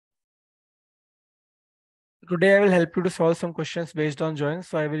Today I will help you to solve some questions based on joins.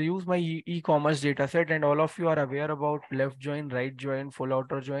 So I will use my e-commerce dataset, and all of you are aware about left join, right join, full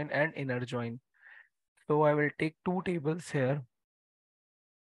outer join, and inner join. So I will take two tables here.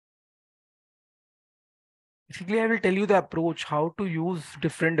 Basically, I will tell you the approach, how to use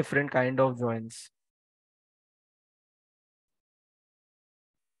different kind of joins.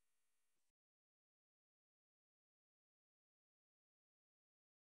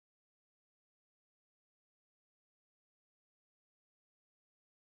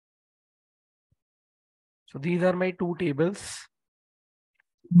 So these are my two tables.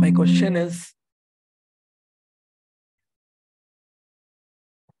 My question is,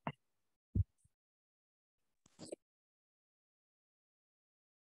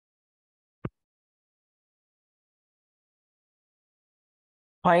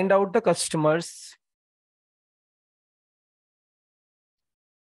 find out the customers,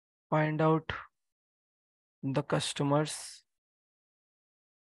 find out the customers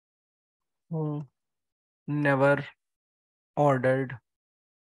who never ordered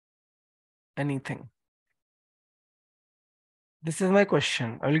anything. This is my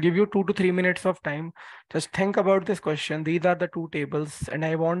question. I will give you 2 to 3 minutes of time. Just think about this question. These are the two tables, and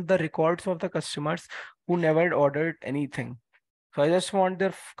I want the records of the customers who never ordered anything. So I just want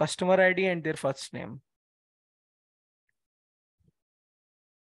their customer ID and their first name.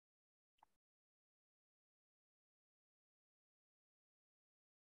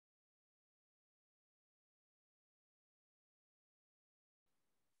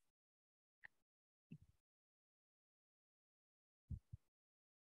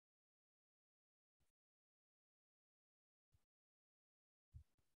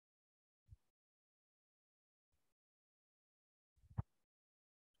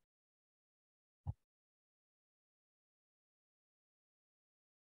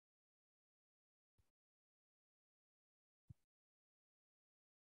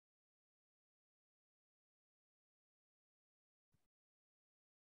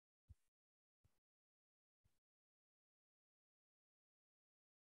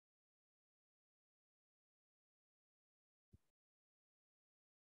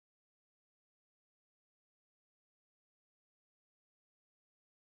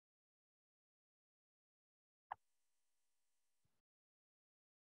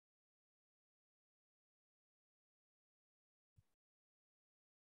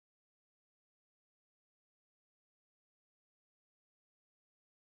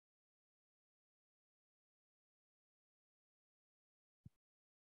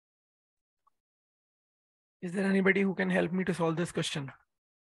 Is there anybody who can help me to solve this question?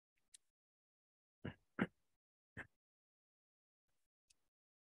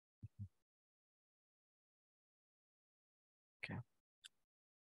 Okay.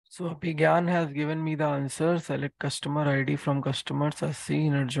 So Abhigyan has given me the answer. Select customer ID from customers as C,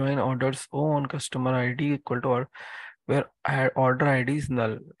 inner join orders O on customer ID equal to or where order ID is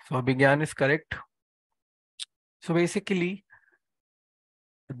null. So Abhigyan is correct. So basically,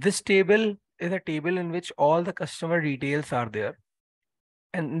 this table is a table in which all the customer details are there.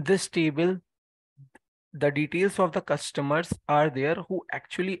 And in this table, the details of the customers are there who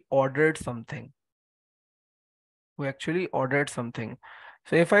actually ordered something. So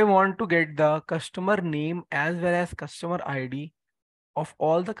if I want to get the customer name as well as customer ID of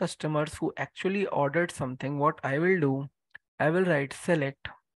all the customers who actually ordered something, what I will do, I will write select.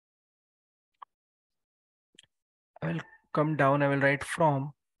 I will come down, I will write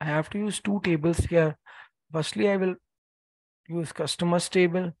from. I have to use two tables here. Firstly, I will use customers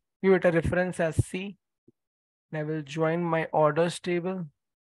table, give it a reference as C. And I will join my orders table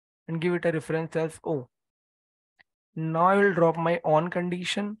and give it a reference as O. Now I will drop my on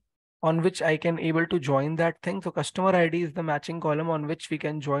condition on which I can able to join that thing. So customer ID is the matching column on which we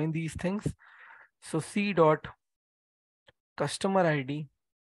can join these things. So C dot customer ID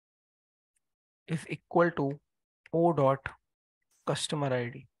is equal to O dot customer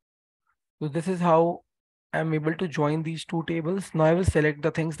ID. So this is how I'm able to join these two tables. Now I will select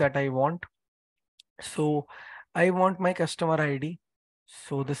the things that I want. So I want my customer ID.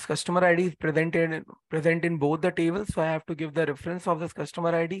 So this customer ID is present in both the tables. So I have to give the reference of this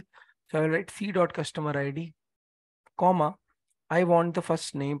customer ID. So I will write C dot customer ID, comma. I want the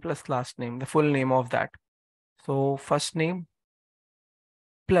first name plus last name, the full name of that. So first name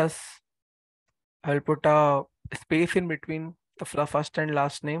plus I will put a space in between the first and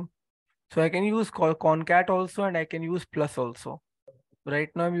last name. So I can use concat also, and I can use plus also. Right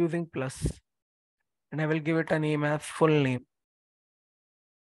now I'm using plus, and I will give it a name as full name.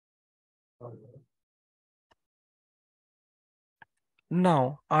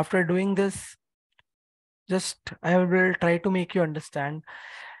 Now, after doing this, Just I will try to make you understand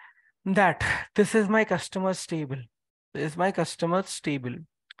that this is my customer's table. This is my customer's table.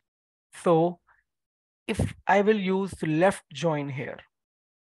 So if I will use left join here,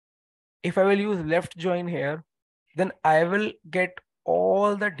 if I will use left join here, then I will get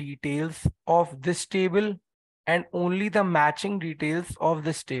all the details of this table and only the matching details of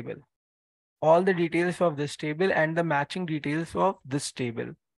this table. All the details of this table and the matching details of this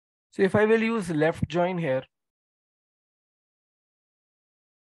table. So if I will use left join here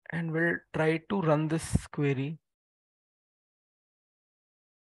and we'll try to run this query.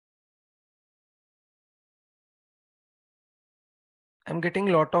 I'm getting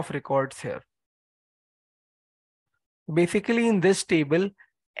a lot of records here. Basically in this table,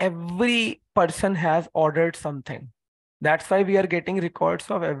 every person has ordered something. That's why we are getting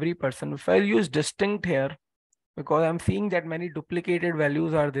records of every person. If I use distinct here, because I'm seeing that many duplicated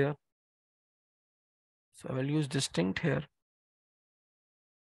values are there. So I will use distinct here.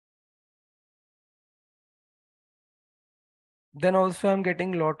 Then also I'm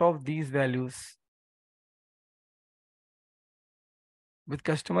getting a lot of these values. With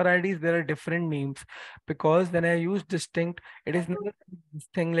customer IDs, there are different names because when I use distinct, it is not this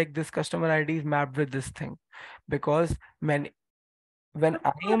thing like this customer ID is mapped with this thing. Because when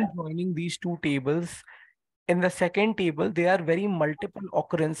I am joining these two tables, in the second table, there are very multiple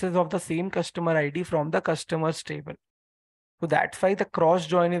occurrences of the same customer ID from the customer's table. So that's why the cross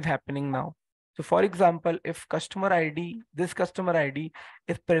join is happening now. So for example, if customer ID, this customer ID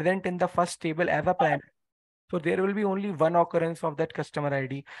is present in the first table as a primary, so there will be only one occurrence of that customer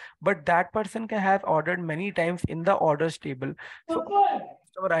ID, but that person can have ordered many times in the orders table. So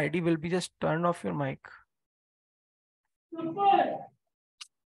customer ID will be just turn off your mic.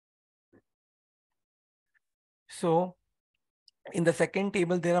 So in the second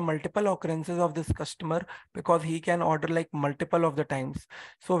table, there are multiple occurrences of this customer because he can order like multiple of the times.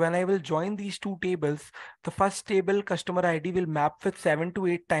 So when I will join these two tables, the first table customer ID will map with 7 to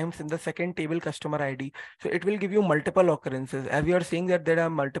 8 times in the second table customer ID. So it will give you multiple occurrences. As you are seeing that there are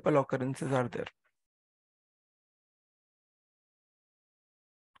multiple occurrences are there.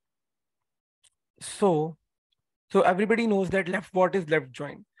 So everybody knows that what is left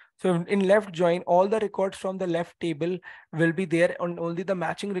join. So in left join, all the records from the left table will be there and only the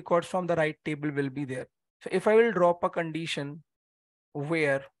matching records from the right table will be there. So if I will drop a condition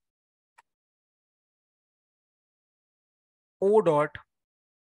where O dot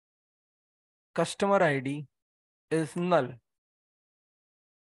customer ID is null.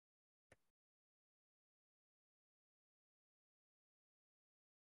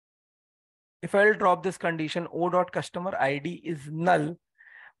 If I will drop this condition O dot customer ID is null,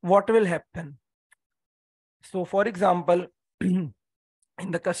 what will happen? So for example, in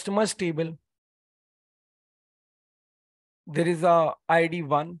the customers table, there is a ID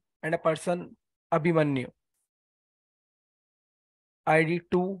 1 and a person Abhimanyu. ID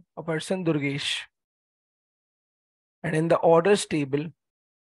 2, a person Durgesh. And in the orders table,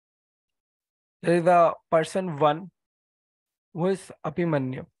 there is a person 1 who is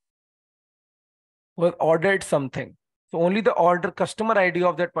Abhimanyu, who has ordered something. So only the order customer ID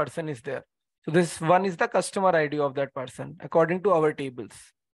of that person is there. So this one is the customer ID of that person according to our tables.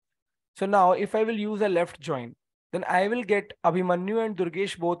 So now if I will use a left join, then I will get Abhimanyu and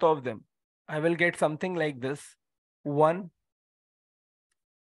Durgesh, both of them. I will get something like this. 1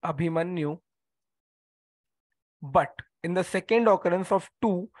 Abhimanyu. But in the second occurrence of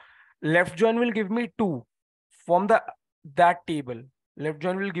 2, left join will give me 2 from that table. Left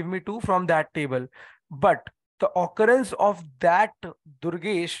join will give me 2 from that table. But the occurrence of that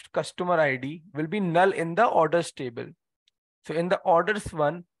Durgesh customer ID will be null in the orders table. So in the orders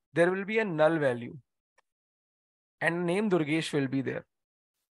one, there will be a null value and name Durgesh will be there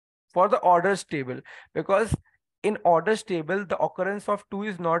for the orders table, because in orders table, the occurrence of 2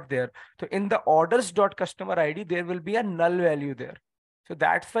 is not there. So in the orders dot customer ID, there will be a null value there. So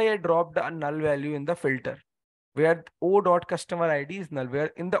that's why I dropped a null value in the filter where O dot customer ID is null,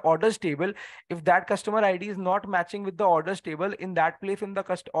 where in the orders table, if that customer ID is not matching with the orders table, in that place in the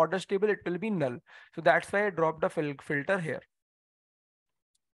orders table, it will be null. So that's why I dropped a filter here.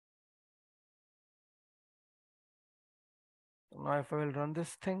 Now if I will run this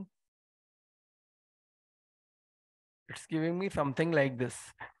thing, it's giving me something like this.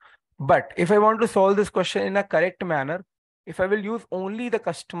 But if I want to solve this question in a correct manner, if I will use only the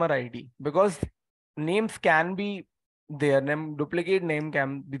customer ID, because names can be there, duplicate name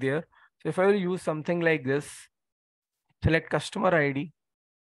can be there. So if I will use something like this, select customer ID.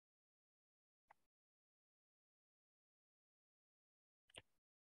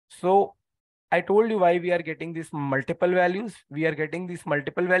 So I told you why we are getting these multiple values. We are getting these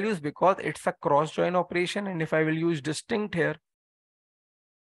multiple values because it's a cross join operation. And if I will use distinct here,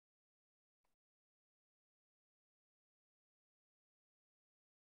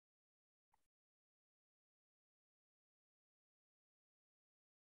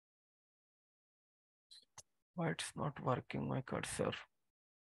 why it's not working, my cursor.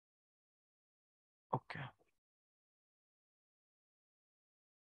 Okay.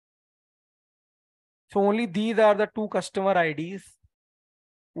 So only these are the two customer IDs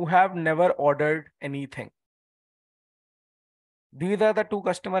who have never ordered anything. These are the two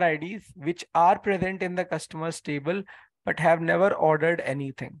customer IDs which are present in the customers table but have never ordered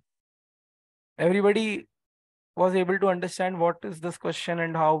anything. Everybody was able to understand what is this question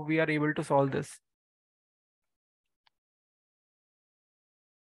and how we are able to solve this.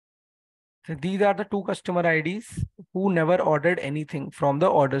 So these are the two customer IDs who never ordered anything from the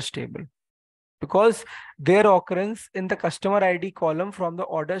orders table, because their occurrence in the customer ID column from the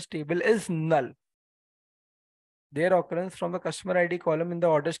orders table is null. Their occurrence from the customer ID column in the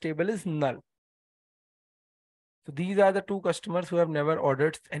orders table is null. So these are the two customers who have never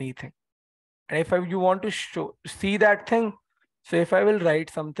ordered anything. And if you want to see that thing, so if I will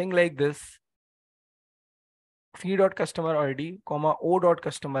write something like this, c.customer ID, comma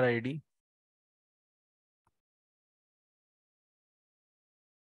o.customer ID,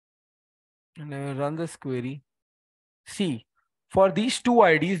 and I will run this query. See, for these two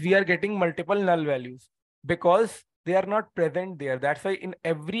IDs, we are getting multiple null values because they are not present there. That's why in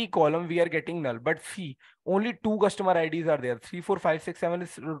every column we are getting null. But see, only two customer IDs are there. 3, 4, 5, 6, 7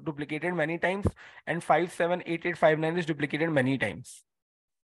 is duplicated many times, and 5, 7, 8, 8, 5, 9 is duplicated many times.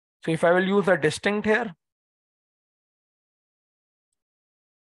 So if I will use a distinct here,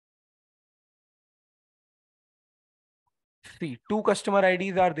 see, two customer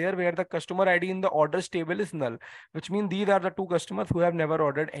IDs are there where the customer ID in the orders table is null, which means these are the two customers who have never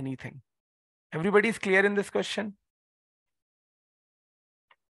ordered anything. Everybody is clear in this question?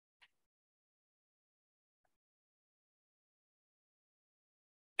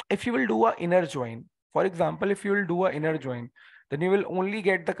 If you will do a inner join, for example, if you will do a inner join, then you will only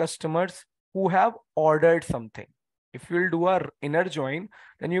get the customers who have ordered something. If you will do a inner join,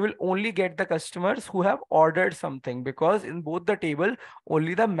 then you will only get the customers who have ordered something, because in both the table,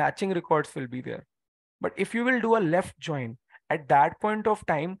 only the matching records will be there. But if you will do a left join, at that point of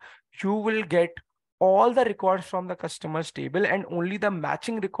time, you will get all the records from the customers table and only the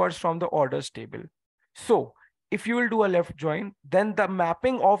matching records from the orders table. So if you will do a left join, then the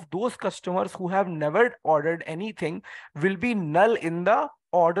mapping of those customers who have never ordered anything will be null in the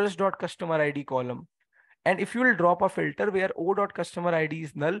orders.customer ID column. And if you will drop a filter where o.customer ID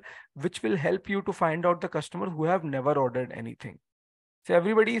is null, which will help you to find out the customers who have never ordered anything. So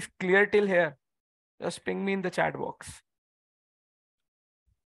everybody is clear till here? Just ping me in the chat box.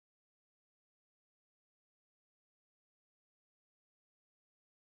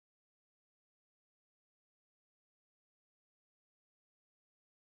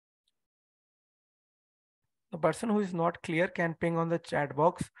 The person who is not clear can ping on the chat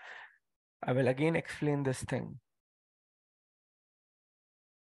box. I will again explain this thing.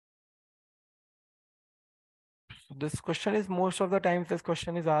 So this question is, most of the times this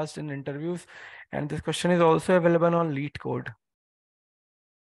question is asked in interviews, and this question is also available on LeetCode.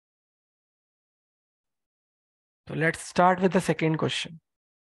 So let's start with the second question.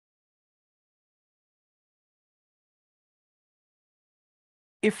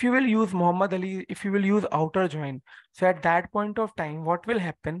 If you will use Muhammad Ali, if you will use outer join, so at that point of time, what will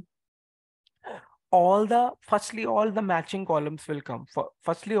happen? Firstly, all the matching columns will come.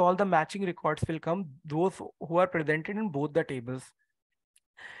 Firstly, all the matching records will come, those who are presented in both the tables.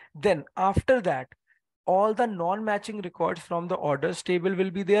 Then after that, all the non-matching records from the orders table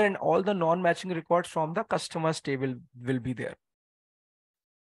will be there, and all the non-matching records from the customers table will be there.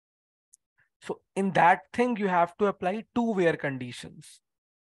 So in that thing, you have to apply two where conditions.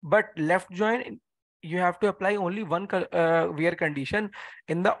 But left join, you have to apply only one where condition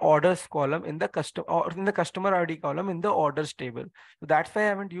in the orders column, in the customer ID column in the orders table. So that's why I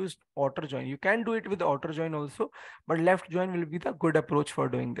haven't used outer join. You can do it with outer join also, but left join will be the good approach for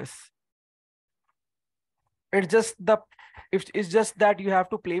doing this. It's just that you have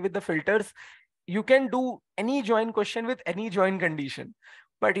to play with the filters. You can do any join question with any join condition,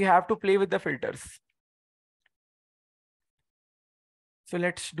 but you have to play with the filters. So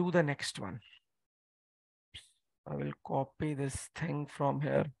let's do the next one. I will copy this thing from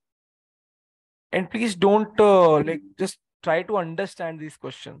here. And please don't just try to understand these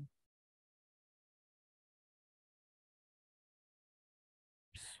questions.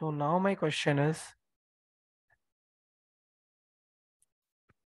 So now my question is,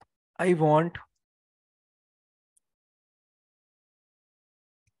 I want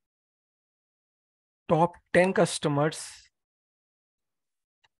top 10 customers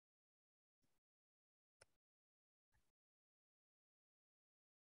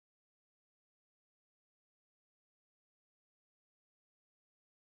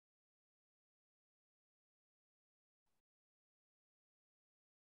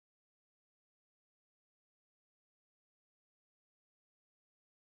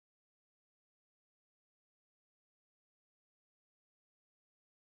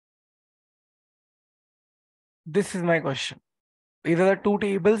this is my question. These are the two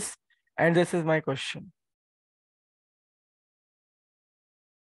tables, and this is my question.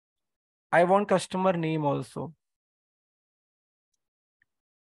 I want customer name also.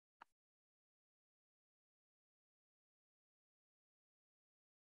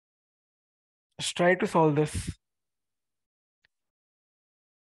 Let's try to solve this.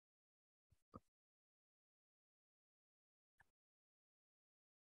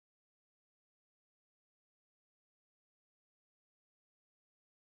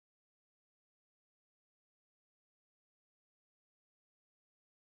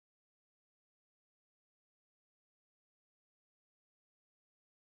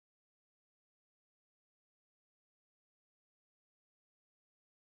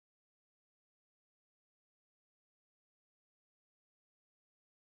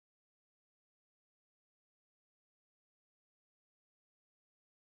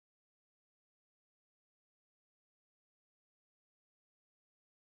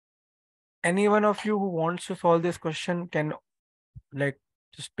 Any one of you who wants to solve this question can like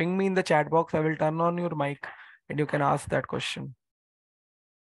just ping me in the chat box. I will turn on your mic and you can ask that question.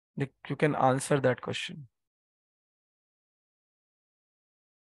 Like, you can answer that question.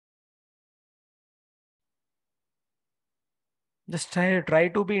 Just try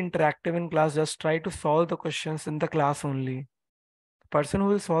to be interactive in class. Just try to solve the questions in the class only. The person who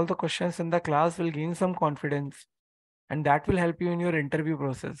will solve the questions in the class will gain some confidence, and that will help you in your interview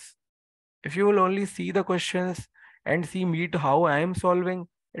process. If you will only see the questions and see me to how I am solving,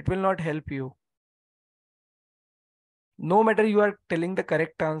 it will not help you. No matter you are telling the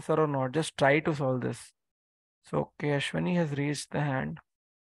correct answer or not, just try to solve this. So, okay, Ashwani has raised the hand.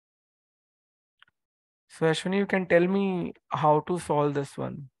 So, Ashwani, you can tell me how to solve this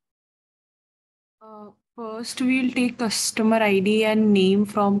one. First, we'll take customer ID and name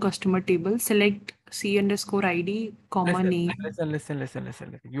from customer table. Select C underscore ID, comma Listen, name.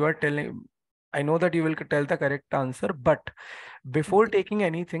 listen. You are telling, I know that you will tell the correct answer, but before Okay. taking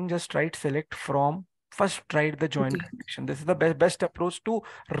anything, just write select from. First, write the join Okay. condition. This is the best approach to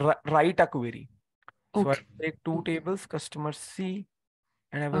write a query. So I Okay. will take two tables, customer C,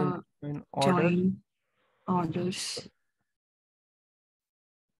 and I will Uh, join Join orders.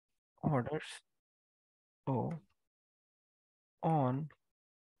 orders. O on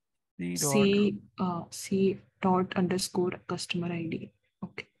C dot C dot underscore customer ID.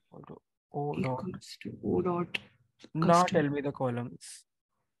 Okay. O dot. Equals to O dot Now customer. tell me the columns.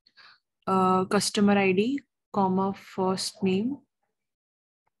 Customer ID, comma first name.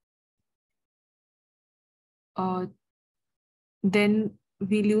 Uh, then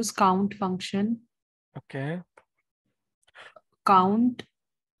we'll use count function. Okay. Count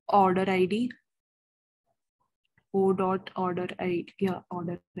order ID. O dot order ID. Yeah,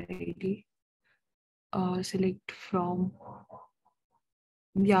 order ID. Select from.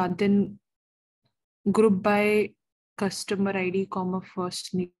 Yeah, then group by customer ID, comma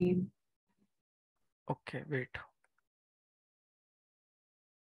first name. Okay, wait.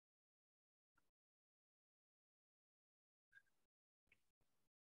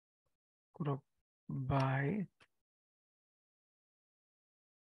 Group by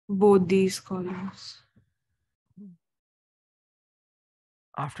Both these columns.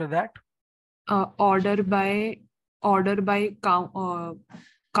 after that. Order by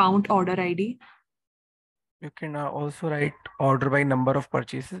count order ID. You can also write order by number of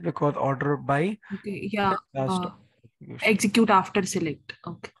purchases because order by Okay, yeah. the last Uh, execution. Execute after select.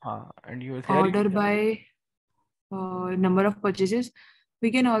 Okay. And you here you Order by number of purchases.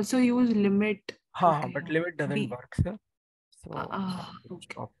 We can also use limit. Okay. but limit doesn't D. work, sir. So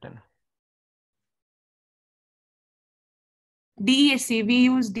Okay. top 10. DESC. We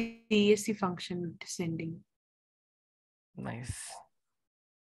use DESC function descending. Nice.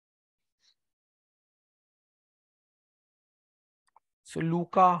 So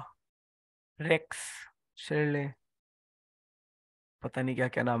Luca, Rex, Shirley, पता नहीं क्या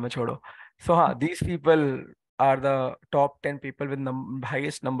क्या नाम है छोड़ो. So these people are the top 10 people with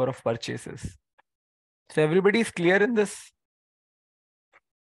highest number of purchases. So everybody is clear in this?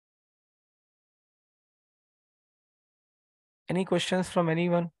 Any questions from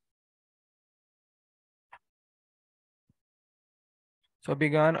anyone? So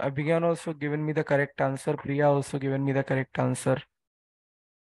Abhigan also given me the correct answer. Priya also given me the correct answer.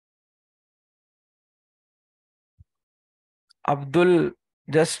 Abdul,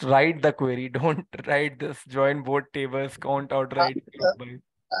 just write the query. Don't write this join both tables, count out Uh, right.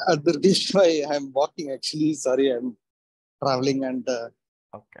 Durgesh bhai, I'm walking actually. Sorry, I'm traveling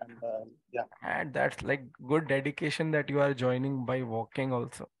Okay. and yeah. And that's like good dedication that you are joining by walking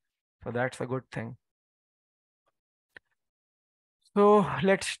also. So that's a good thing. So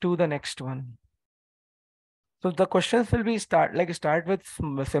let's do the next one. So the questions will be start with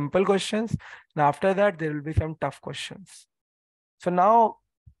some simple questions. And after that, there will be some tough questions. So now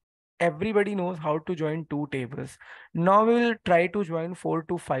everybody knows how to join two tables. Now we will try to join 4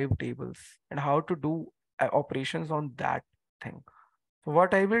 to 5 tables and how to do operations on that thing. So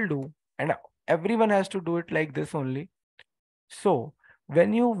what I will do, and everyone has to do it like this only. So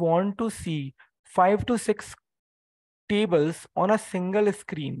when you want to see 5 to 6 tables on a single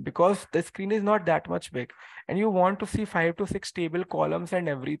screen, because the screen is not that much big, and you want to see 5 to 6 table columns and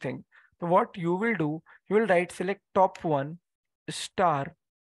everything. So what you will do, you will select top one star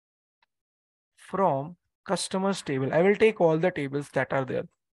from customers table. I will take all the tables that are there.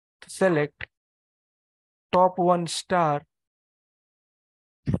 Select top one star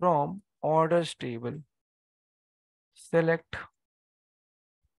from orders table. Select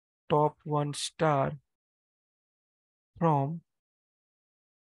top one star from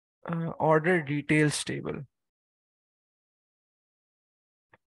order details table.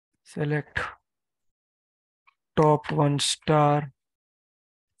 Select top one star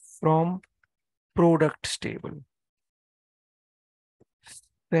from products table.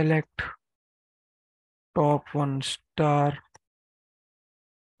 Select top one star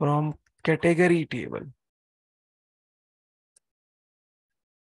from category table.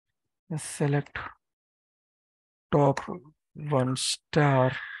 Select top one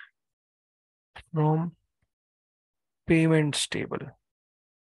star from payments table.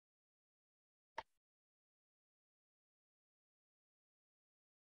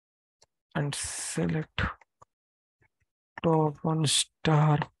 And select top one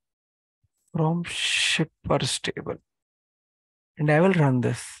star from shippers table. And I will run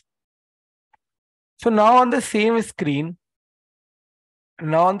this. So now on the same screen,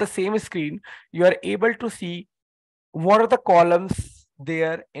 you are able to see what are the columns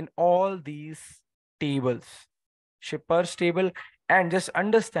there in all these tables. Shippers table, and just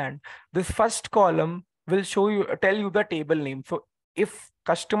understand this first column will tell you the table name. So if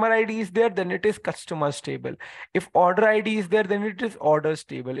customer ID is there, then it is customers table. If order ID is there, then it is orders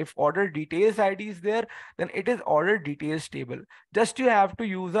table. If order details ID is there, then it is order details table. Just you have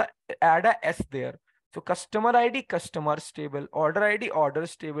to add a S there. So customer ID, customers table, order ID,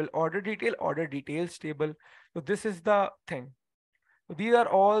 orders table, order details table. So this is the thing. So these are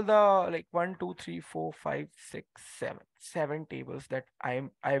all the like 1, 2, 3, 4, 5, 6, 7 tables that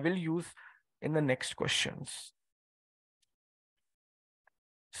I will use in the next questions.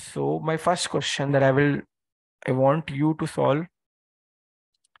 So my first question that I want you to solve.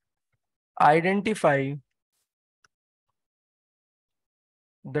 Identify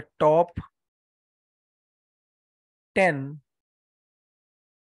the top 10.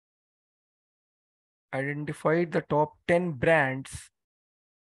 Identify the top 10 brands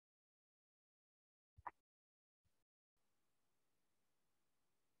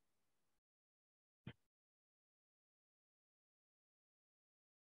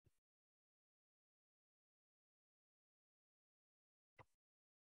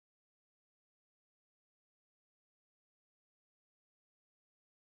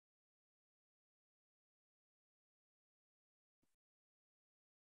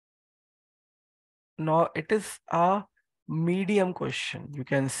Now it is a medium question, you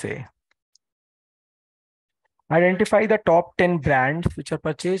can say. Identify the top 10 brands which are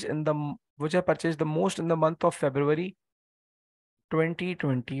purchased the most in the month of February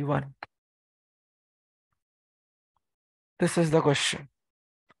 2021. This is the question.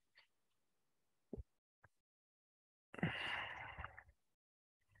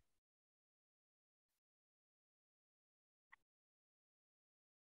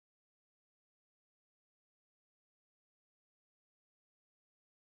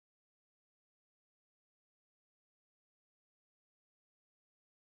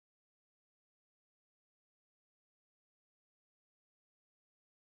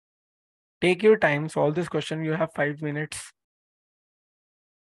 Take your time, solve this question. You have 5 minutes.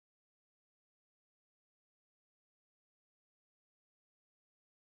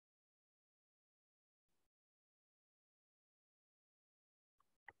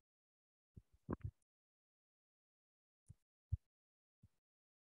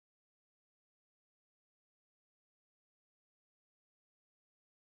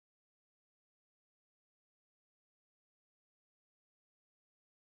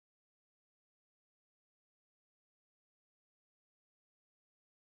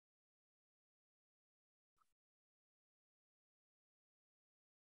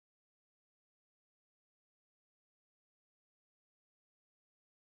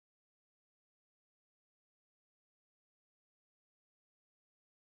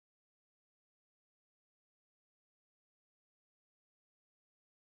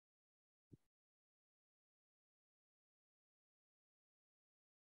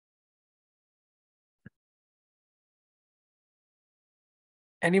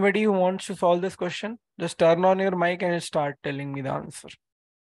 Anybody who wants to solve this question, just turn on your mic and start telling me the answer.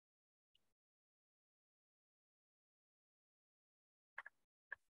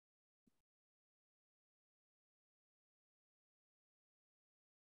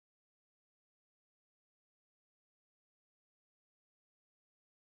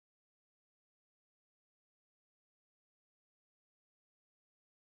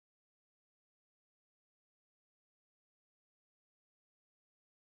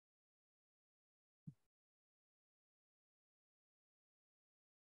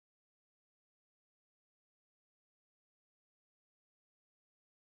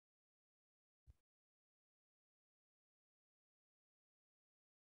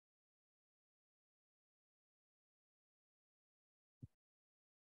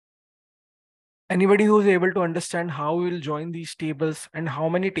 Anybody who is able to understand how we will join these tables and how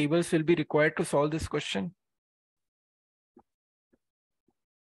many tables will be required to solve this question?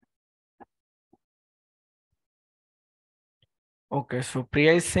 Okay, so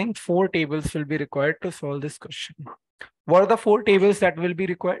Priya is saying 4 tables will be required to solve this question. What are the 4 tables that will be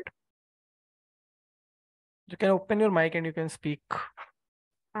required? You can open your mic and you can speak.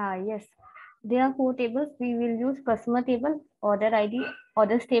 Yes. There are 4 tables. We will use customer table, order ID,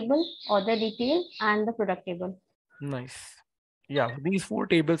 orders table, order detail, and the product table. Nice. Yeah, these 4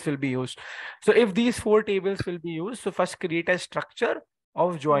 tables will be used. So if these 4 tables will be used, so first create a structure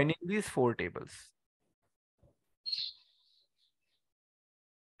of joining these 4 tables.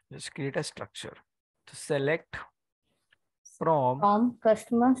 Just create a structure. So select from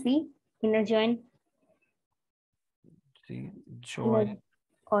customer C, inner join join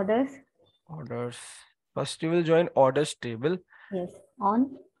orders. orders. First you will join orders table. Yes. On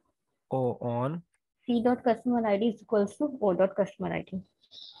C dot customer ID is equals to O dot customer ID.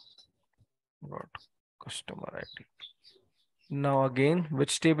 Dot customer ID. Now again,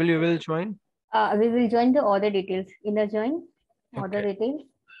 which table you will join? We will join the order details. Inner join order Okay. details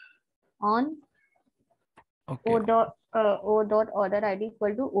on Okay. O dot order ID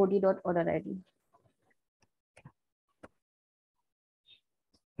equal to OD dot order ID.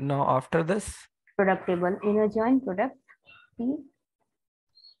 Now after this, Product table, inner join product C.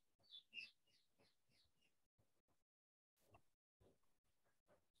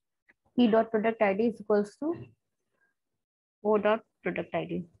 P dot product ID is equals to O dot product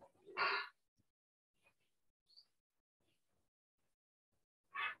ID.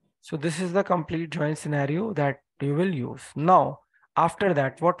 so this is the complete join scenario that you will use. Now, after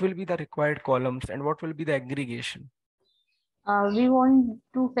that, what will be the required columns and what will be the aggregation? We want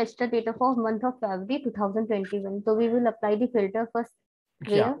to fetch the data for month of February 2021. So we will apply the filter first.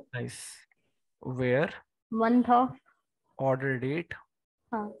 Yeah, Where nice. Where month of order date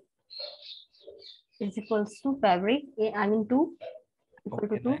is equals to February, I mean 2 equal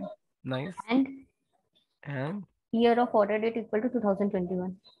to 2. Nice. And year of order date equal to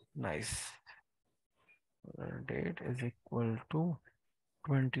 2021. Nice. Order date is equal to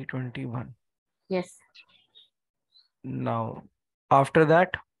 2021. Yes. Now, after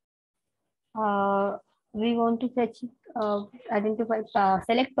that, we want to fetch, identify,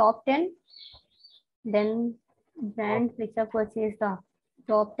 select top 10, then brands which are purchased the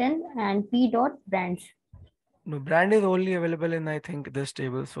top 10 and P dot brands. no, brand is only available in, I think, this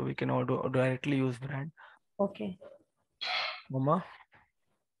table, so we can directly use brand. Okay. Mama?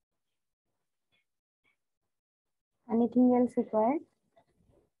 Anything else required?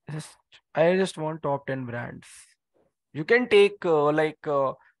 I just want top 10 brands. You can take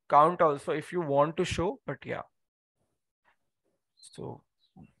count also if you want to show, but yeah. So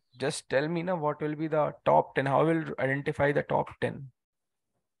just tell me now what will be the top 10. How will identify the top 10?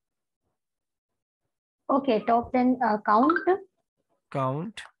 Okay, top 10 count.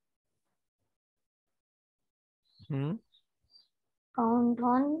 Count. Count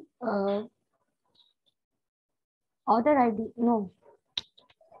on order ID. No.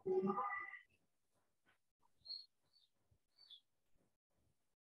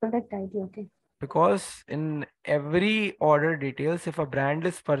 Product ID. Okay. Because in every order details, if a brand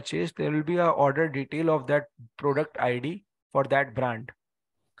is purchased, there will be a order detail of that product ID for that brand.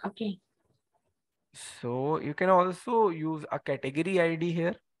 Okay. So you can also use a category ID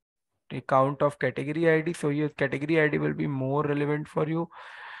here, a count of category ID. So your category ID will be more relevant for you.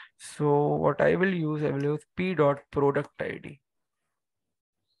 So what I will use p dot product ID.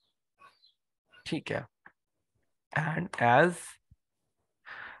 ठीक है. And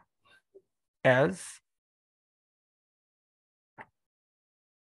as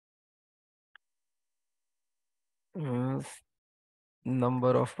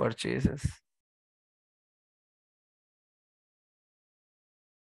number of purchases.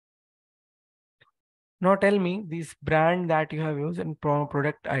 Now tell me this brand that you have used in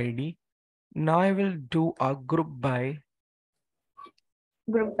product ID. Now I will do a group by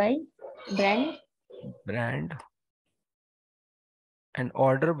Group by brand and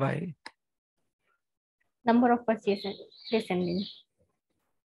order by number of purchases descending.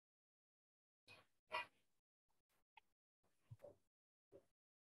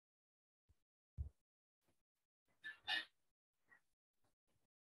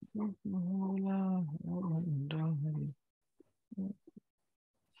 So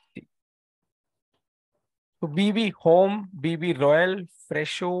BB Home, BB Royal,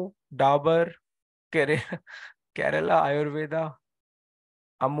 Fresho, Dabur, Kerala Ayurveda,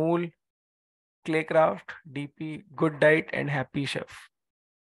 Amul, Claycraft, DP, Good Diet, and Happy Chef.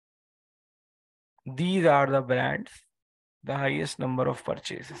 These are the brands, the highest number of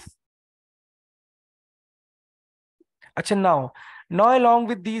purchases. Achha, now along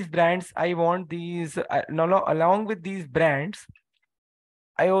with these brands, I want these, now along with these brands,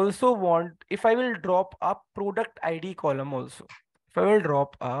 I also want, if I will drop a product ID column also, if I will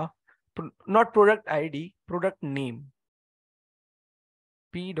drop a, not product ID, product name,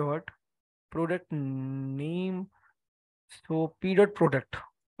 p dot product name, so p dot product,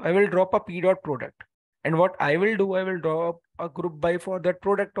 I will drop a p dot product. And what I will do, I will drop a group by for that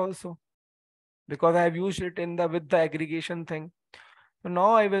product also, because I have used it in the with the aggregation thing. So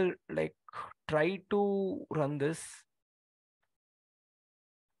now I will like try to run this.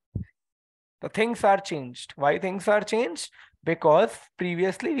 The things are changed. Why things are changed? Because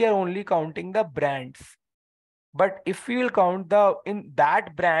previously we are only counting the brands. But if we will count the in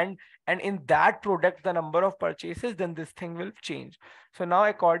that brand and in that product the number of purchases, then this thing will change. So now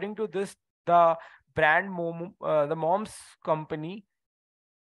according to this, the brand the mom's company,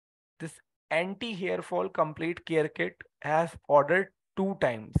 this anti-hair fall complete care kit has ordered 2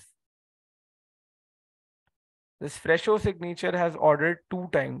 times. This Fresho signature has ordered 2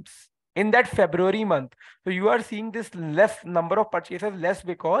 times in that February month. So you are seeing this less number of purchases less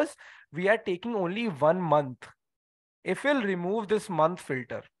because we are taking only 1 month. If we'll remove this month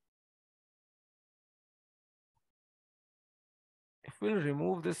filter,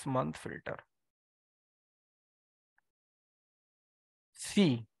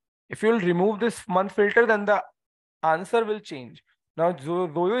 see, if you'll remove this month filter, then the answer will change. Now,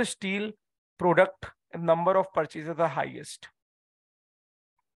 Zoyo Steel product number of purchases are highest.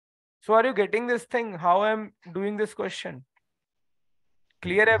 So are you getting this thing? How I'm doing this question?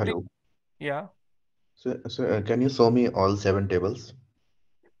 Clear every? Hello. Yeah. So can you show me all 7 tables?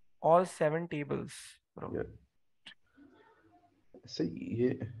 All 7 tables. Bro. Yeah.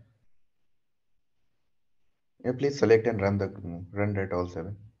 See, yeah, please select and run that all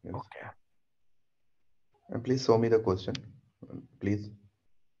 7. Yes. Okay. And please show me the question, please.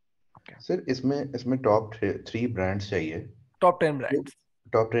 Okay. Sir इसमें top 3 brands चाहिए. Top 10 brands.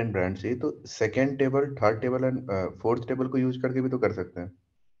 Top 10 brands चाहिए तो second table, third table and fourth table को use करके भी तो कर सकते हैं.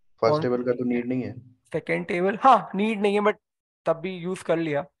 फर्स्ट टेबल का तो नीड नहीं है. सेकंड टेबल हाँ नीड नहीं है, बट तब भी यूज कर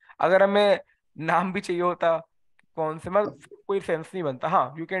लिया. अगर हमें नाम भी चाहिए होता कौन से, मतलब कोई सेंस नहीं बनता.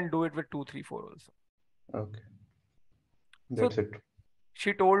 हाँ, you can do it with 2 3 4 also. Okay, that's it.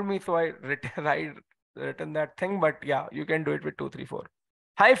 She told me, so I written that thing, but yeah, you can do it with 2 3 4.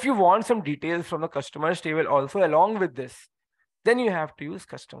 Hi, if you want some details from the customers table also along with this, then you have to use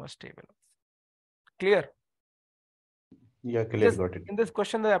customers table. Clear? Yeah, clear, got it. In this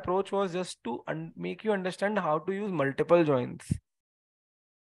question, the approach was just to make you understand how to use multiple joins.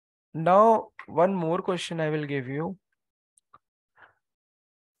 Now, one more question I will give you.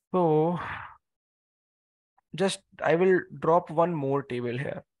 So, just I will drop one more table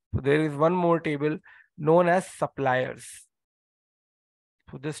here. So there is one more table known as suppliers.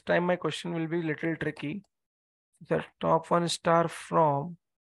 So this time my question will be little tricky. The top one star from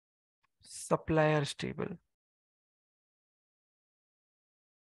suppliers table.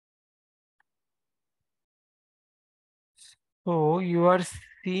 So you are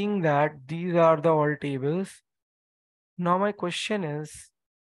seeing that these are the all tables. Now my question is,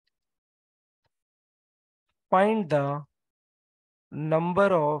 find the number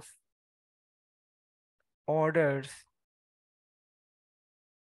of orders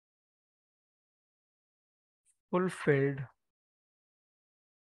fulfilled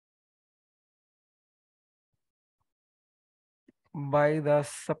by the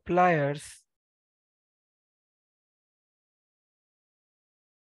suppliers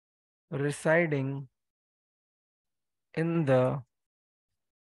residing in the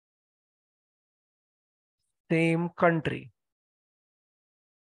same country.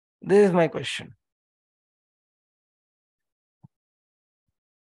 This is my question.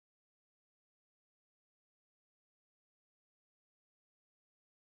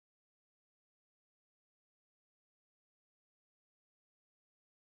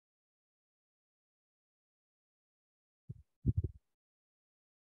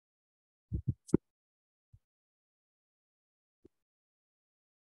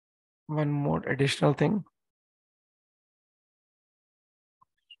 One more additional thing.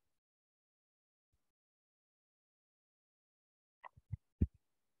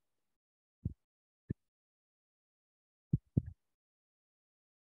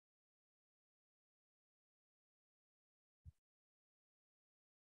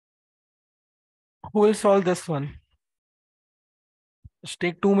 Who will solve this one? Just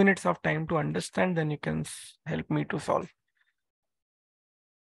take 2 minutes of time to understand, then you can help me to solve.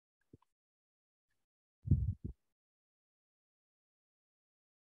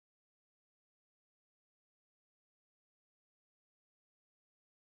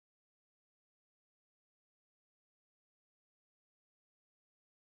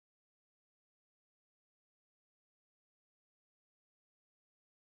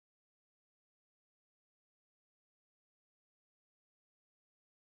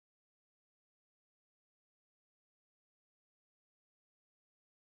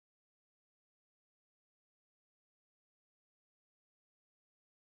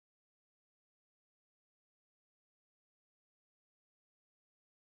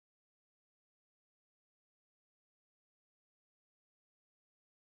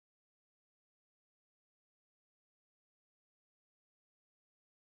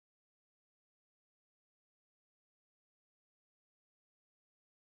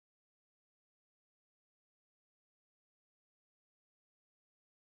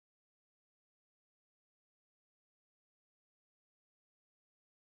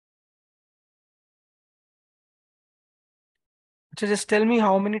 So just tell me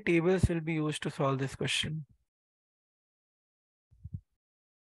how many tables will be used to solve this question.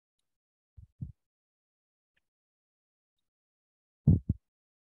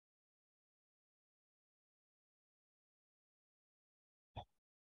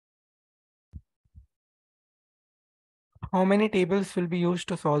 How many tables will be used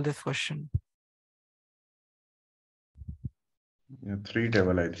to solve this question? Yeah, 3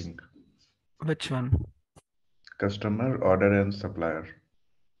 table, I think. Which one? Customer, order, and supplier.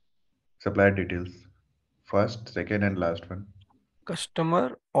 Supplier details. First, second, and last one.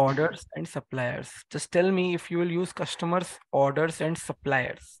 Customer, orders, and suppliers. Just tell me if you will use customers, orders, and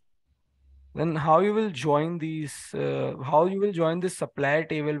suppliers. Then how you will join these? How you will join this supplier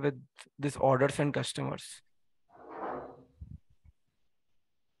table with this orders and customers?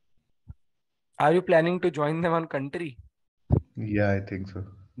 Are you planning to join them on country? Yeah, I think so.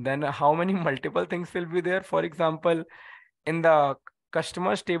 Then how many multiple things will be there? For example, in the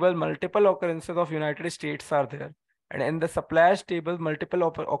customers table, multiple occurrences of United States are there. And in the suppliers table, multiple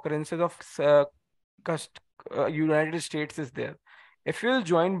occurrences of United States is there. If you'll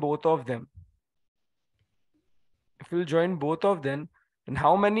join both of them, then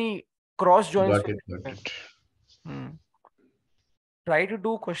how many cross joins Got will it, be got there? it. Try to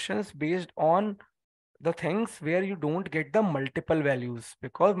do questions based on the things where you don't get the multiple values,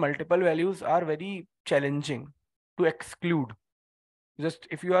 because multiple values are very challenging to exclude. Just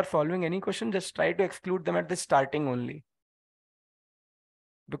if you are solving any question, just try to exclude them at the starting only,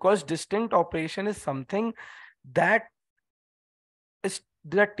 because distinct operation is something that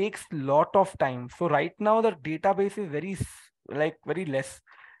takes lot of time. So right now the database is very less.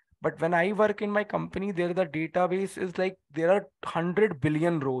 But when I work in my company, there the database is like there are 100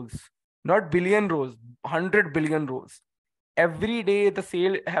 billion rows, not billion rows, 100 billion rows. Every day the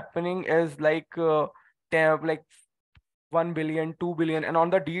sale happening is like like 1 billion, 2 billion, and on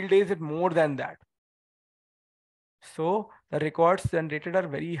the deal days, it's more than that. So the records generated are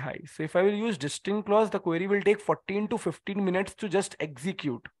very high. So if I will use distinct clause, the query will take 14 to 15 minutes to just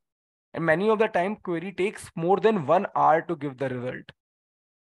execute. And many of the time, query takes more than 1 hour to give the result.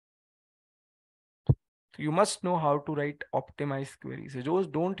 So you must know how to write optimized queries. So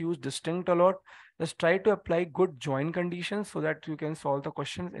just don't use distinct a lot. Just try to apply good join conditions so that you can solve the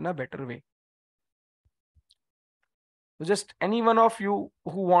questions in a better way. So just any one of you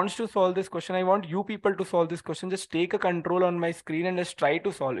who wants to solve this question, I want you people to solve this question. Just take a control on my screen and just try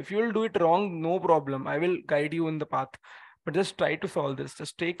to solve. If you will do it wrong, no problem. I will guide you in the path. But just try to solve this.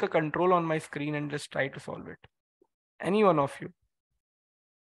 Just take a control on my screen and just try to solve it. Any one of you.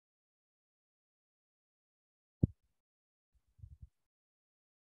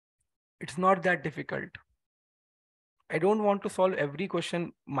 It's not that difficult. I don't want to solve every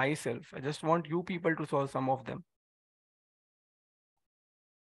question myself. I just want you people to solve some of them.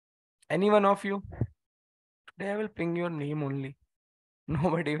 Any one of you? Today I will ping your name only.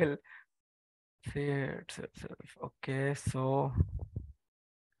 Nobody will say it itself. Okay, so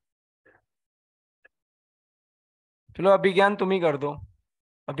चलो अभिज्ञान तुम ही कर दो.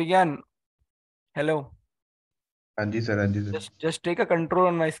 अभिज्ञान, hello. हाँ जी sir, हाँ जी sir. Just take a control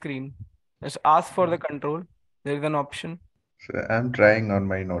on my screen. Just ask for the control. There is an option. Sir, I'm trying on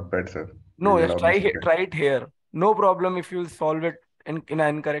my notepad, sir. No, Please just allow me some time. try it here. No problem if you solve it in an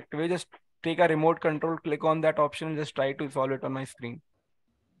incorrect way. Just take a remote control, click on that option, and just try to solve it on my screen.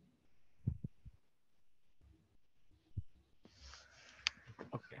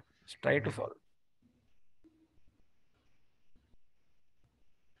 Okay, just try to solve.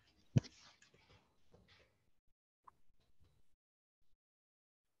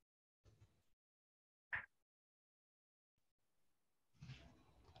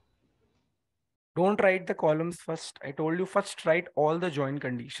 Don't write the columns first. I told you first write all the join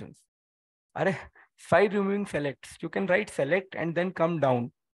conditions. Are side removing selects. You can write select and then come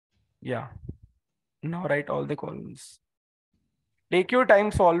down. Yeah. Now write all the columns. Take your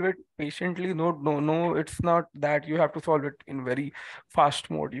time, solve it patiently. No, it's not that you have to solve it in very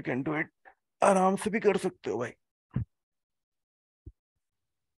fast mode. You can do it. आराम से भी कर सकते हो भाई.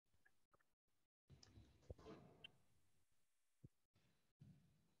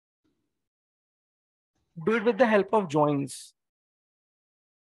 Do it with the help of joins.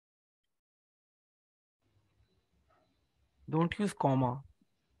 Don't use comma.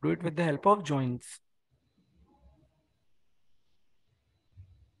 Do it with the help of joins.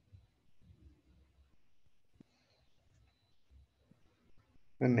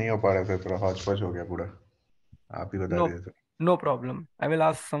 नहीं हो पा रहा सर, थोड़ा हौच पौच हो गया पूरा. आप ही बता दीजिए sir. No problem. I will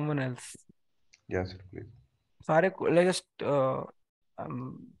ask someone else. Yes, sir, please. सारे let's just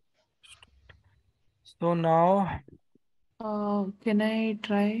so now Can I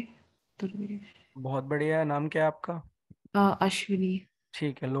try? Durvesh. बहुत बढ़िया है. नाम क्या है आपका? Ashwini.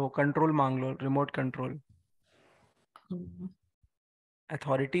 ठीक है, लो कंट्रोल मांग लो, रिमोट कंट्रोल.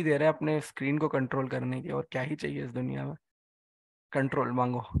 अथॉरिटी दे रहा है अपने स्क्रीन को कंट्रोल करने की, और क्या ही चाहिए इस दुनिया में. कंट्रोल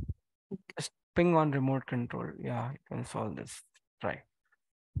मांगो. Just ping on remote control. Yeah, you can solve this. Try.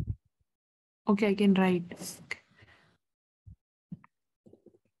 Okay, I can write.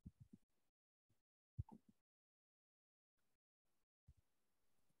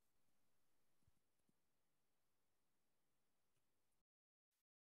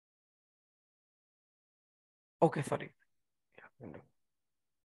 Okay, sorry. Yeah,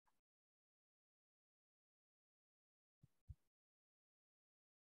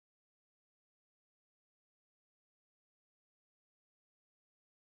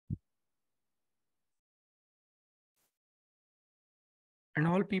 and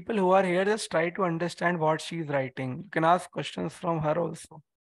all people who are here, just try to understand what she is writing. You can ask questions from her also.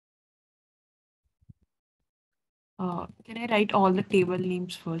 Can I write all the table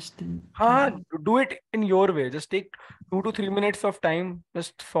names first? Then Do it in your way. Just take 2 to 3 minutes of time.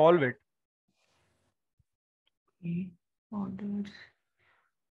 Just solve it. Okay. Orders.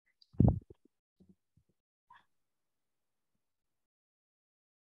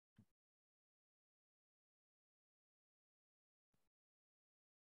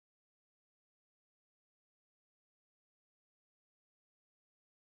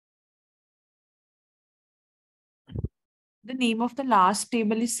 The name of the last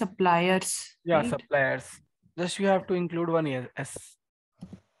table is suppliers. Yeah, right? suppliers. Just you have to include one S.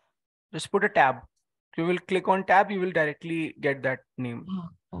 Just put a tab. You will click on tab, you will directly get that name.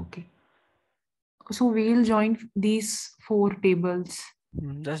 Okay. So we'll join these 4 tables.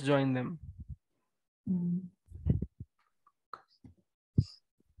 Just join them.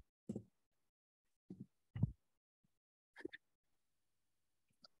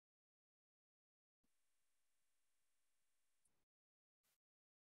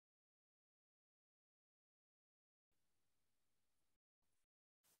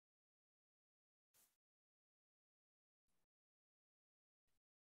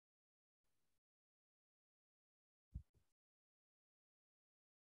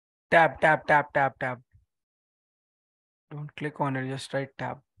 Tab, tab, tab, tab, tab. Don't click on it, just write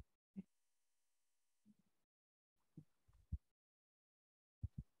tab.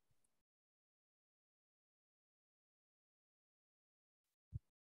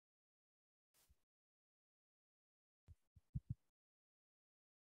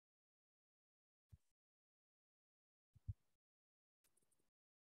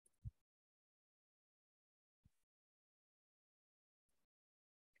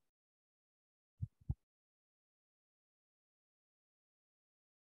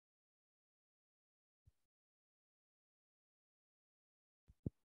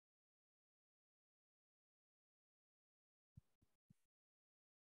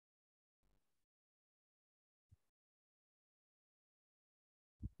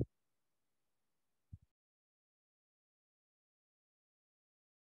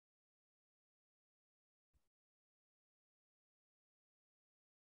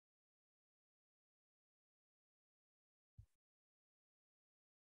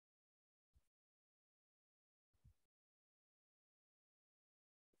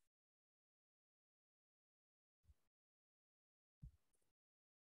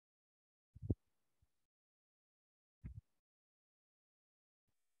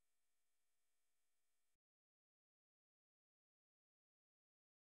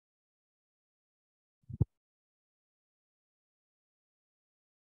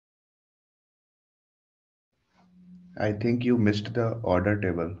 I think you missed the order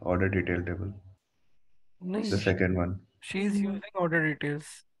table, order detail table, No, the second one. she's using order details.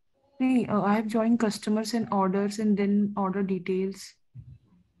 See, I have joined customers and orders and then order details.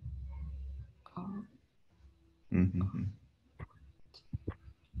 Mm-hmm.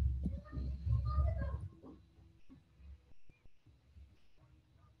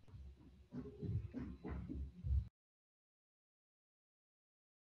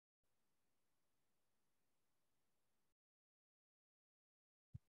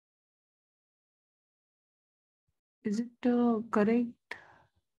 Is it correct?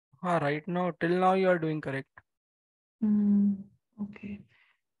 Right now, till now you are doing correct. Okay.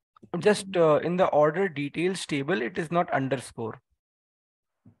 Just in the order details table, it is not underscore.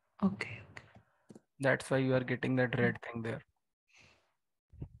 Okay. That's why you are getting that red thing there.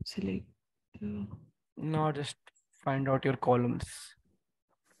 Select. Now just find out your columns.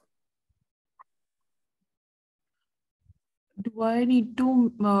 Do I need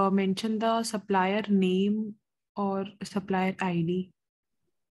to mention the supplier name or supplier ID?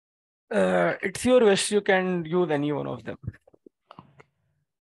 It's your wish. You can use any one of them.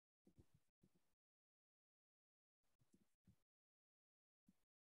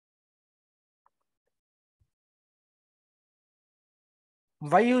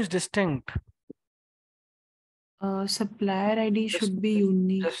 Why use distinct? Supplier ID Just- should be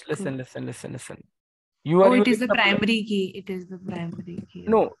unique. Just listen. You are Oh, it using is the primary key. It is the primary key.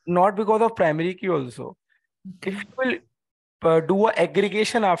 No, not because of primary key also. Okay. If you will do a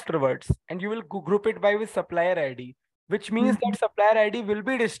aggregation afterwards and you will group it by with supplier ID, which means that supplier ID will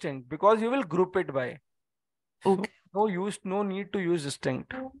be distinct because you will group it by. So Okay. no need to use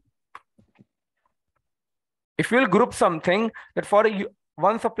distinct. If you will group something that for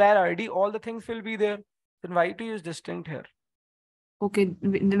one supplier ID, all the things will be there, then why to use distinct here? Okay.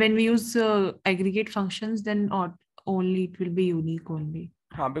 When we use aggregate functions, then only it will be unique only.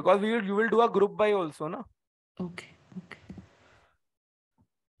 Because you will do a group by also, no? Okay.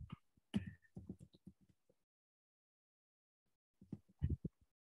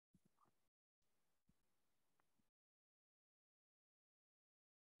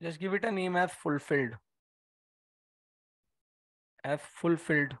 Just give it a name as fulfilled. As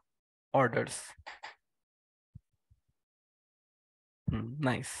fulfilled orders.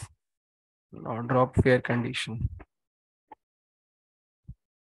 Nice. Now drop fair condition.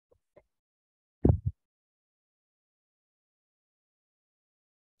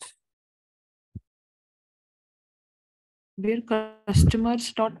 Where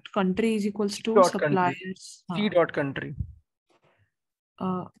customers dot country is equals to Dot country. suppliers. C dot country.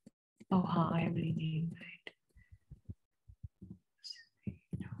 I have renamed it.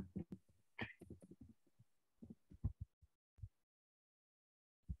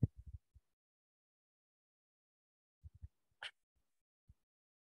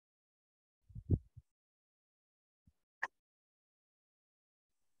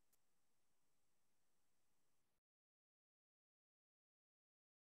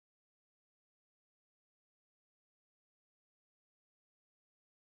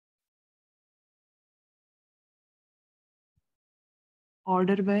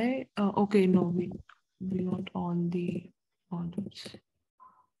 Order by okay, no, we not on the orders.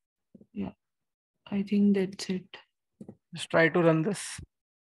 I think that's it. Just try to run this.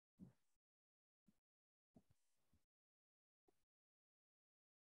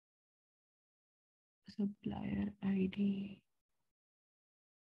 Supplier ID.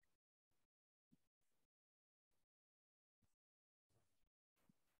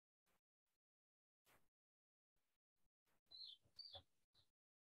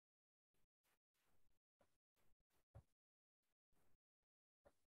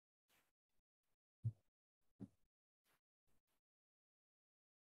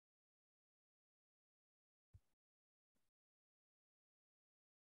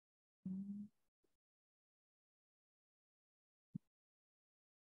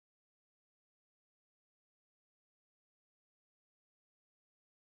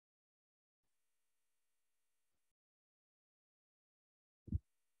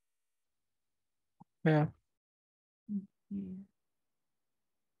 Yeah.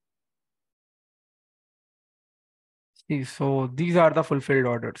 See, so these are the fulfilled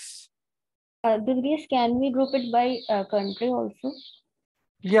orders. Durgesh, can we group it by country also?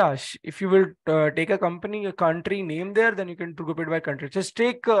 Yeah, if you will take a country name there, then you can group it by country. Just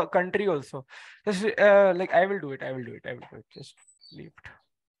take country also. Just like I will do it. Just leave it.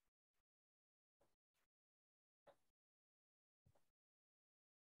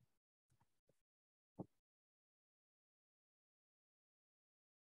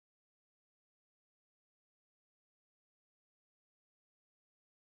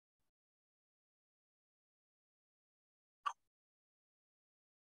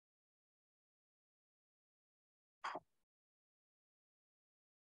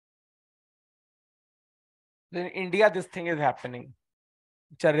 Then in India, this thing is happening,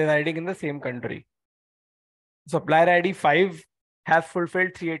 which are residing in the same country. Supplier ID 5 has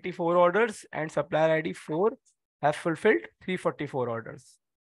fulfilled 384 orders and supplier ID 4 has fulfilled 344 orders.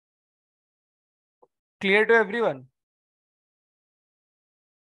 Clear to everyone?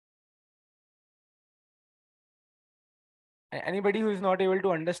 Anybody who is not able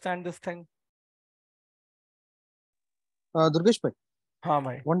to understand this thing? Durgesh bhai,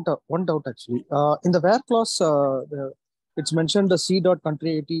 Bhai. one doubt actually. In the where clause, it's mentioned the C dot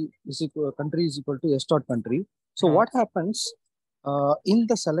country 80 is equal, country is equal to S dot country. So what happens in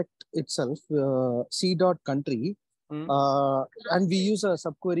the select itself, C dot country, and we use a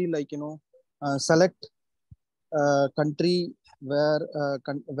subquery like, select country where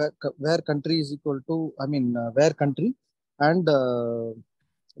country is equal to, where country and the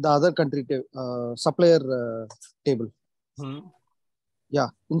other country supplier table. Yeah,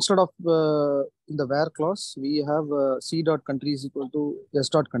 instead of in the where clause, we have C dot country is equal to S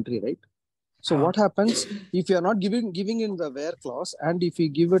dot country, right? So what happens if you are not giving in the where clause and if you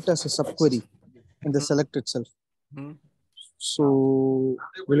give it as a subquery in the select itself? So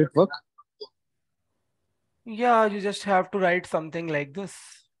will it work? Yeah, you just have to write something like this.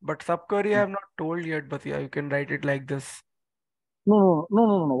 But subquery I have not told yet, but yeah, you can write it like this. No.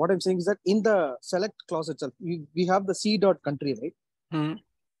 What I'm saying is that in the select clause itself, we have the C dot country, right?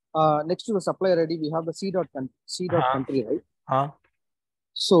 Next to the supplier ID, we have the C dot country, right?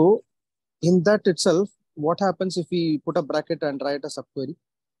 So in that itself, what happens if we put a bracket and write a subquery?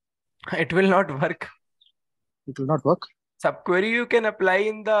 It will not work. It will not work. Subquery you can apply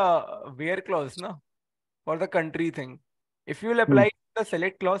in the where clause, no? For the country thing. If you will apply the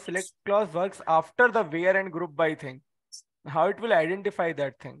select clause works after the where and group by thing. How it will identify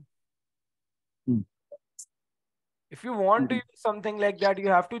that thing? If you want to use something like that, you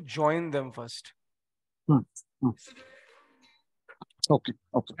have to join them first. Okay.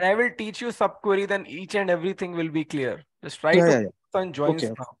 And I will teach you subquery, then each and everything will be clear. Just try to focus on joins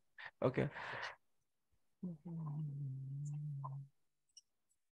now. Okay.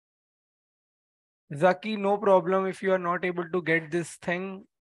 Zaki, no problem if you are not able to get this thing.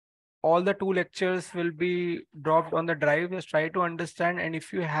 All the 2 lectures will be dropped on the drive. Just try to understand. And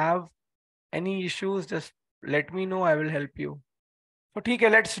if you have any issues, just let me know. I will help you. So, okay,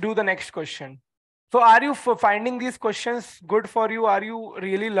 let's do the next question. So, are you finding these questions good for you? Are you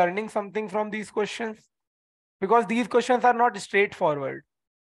really learning something from these questions? Because these questions are not straightforward.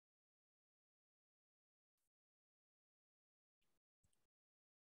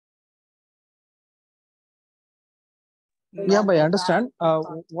 Yeah, but I understand.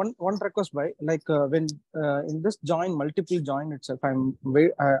 One request by like when in this multiple join itself, I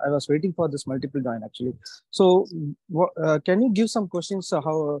was waiting for this multiple join actually. So can you give some questions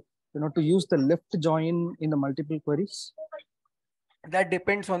how to use the left join in the multiple queries? That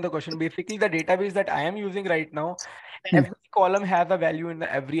depends on the question. Basically, the database that I am using right now, every column has a value in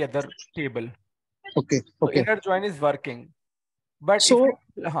every other table. Okay. So inner join is working. But So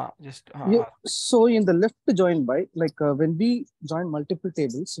so in the left join by, like when we join multiple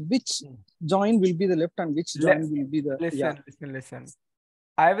tables, which join will be the left and which join will be the listen.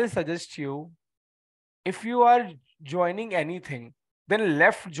 I will suggest you, if you are joining anything, then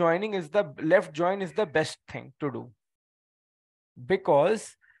left join is the best thing to do.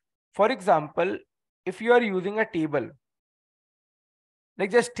 Because, for example, if you are using a table, like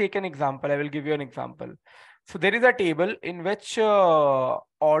just take an example, I will give you an example. So there is a table in which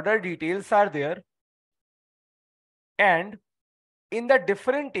order details are there, and in the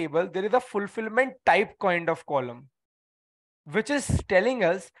different table there is a fulfillment type kind of column, which is telling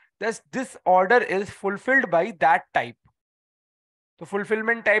us that this order is fulfilled by that type. The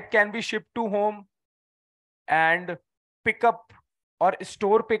fulfillment type can be shipped to home and pickup or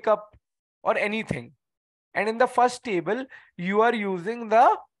store pickup or anything. And in the first table, you are using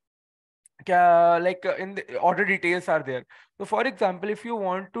the in the order details are there. So for example, if you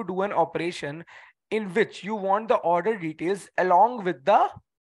want to do an operation in which you want the order details along with the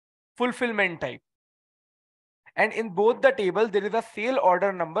fulfillment type, and in both the table there is a sale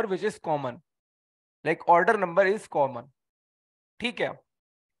order number which is common, like order number is common. Okay.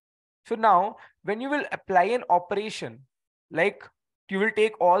 So now when you will apply an operation, like you will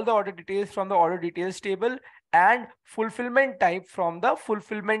take all the order details from the order details table and fulfillment type from the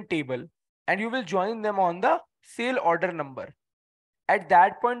fulfillment table, and you will join them on the sale order number. At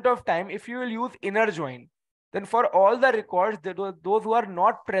that point of time, if you will use inner join, then for all the records, those who are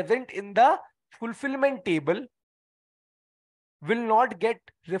not present in the fulfillment table will not get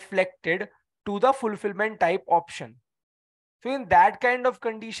reflected to the fulfillment type option. So in that kind of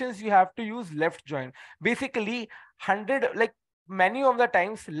conditions, you have to use left join. Basically, many of the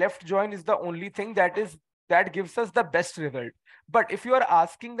times, left join is the only thing that gives us the best result. But if you are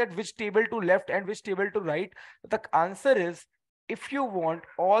asking that which table to left and which table to right, the answer is, if you want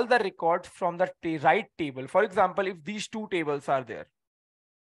all the records from the right table, for example, if these two tables are there,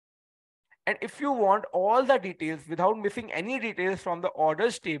 and if you want all the details without missing any details from the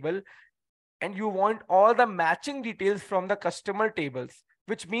orders table, and you want all the matching details from the customer tables,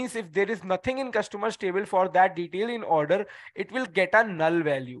 which means if there is nothing in customers table for that detail in order, it will get a null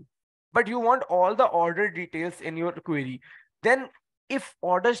value. But you want all the order details in your query. Then if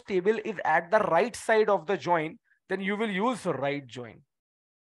orders table is at the right side of the join, then you will use right join.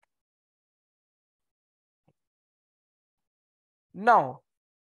 Now,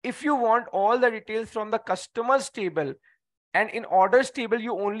 if you want all the details from the customers table, and in orders table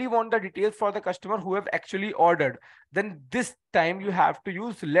you only want the details for the customer who have actually ordered, then this time you have to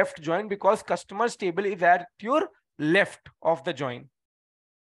use left join, because customers table is at your left of the join.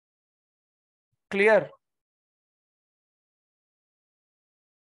 Clear?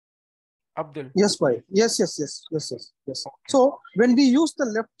 Abdul? Yes, bhai. Yes. Okay. So when we use the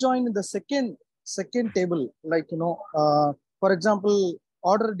left join in the second table, like for example,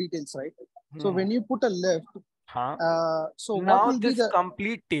 order details, right? So when you put a left, so now what will this be the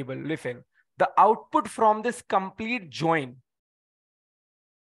complete table, listen, the output from this complete join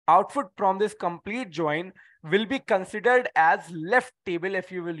will be considered as left table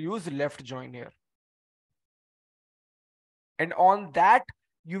if you will use left join here. And on that,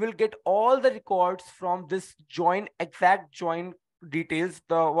 you will get all the records from this join, exact join details.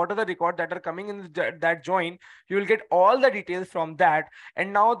 What are the records that are coming in that join? You will get all the details from that.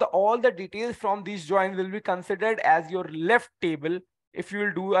 And now all the details from these joins will be considered as your left table if you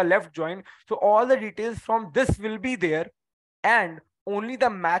will do a left join. So all the details from this will be there, and only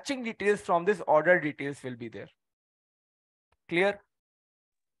the matching details from this order details will be there. Clear?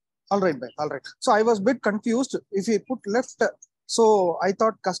 All right, bhai. All right. So I was a bit confused. If you put left, so I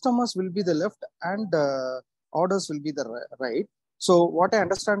thought customers will be the left and orders will be the right. So what I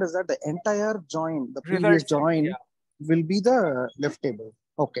understand is that the entire join, the previous join, will be the left table.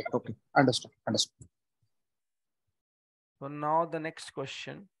 Okay. Understood. So now the next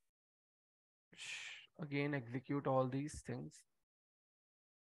question. Again, execute all these things.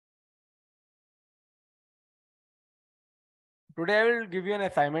 Today I will give you an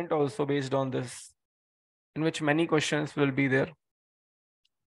assignment also based on this, in which many questions will be there.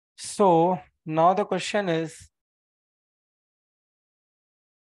 So now the question is,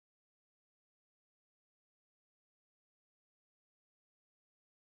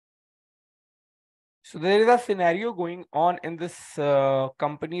 so there is a scenario going on in this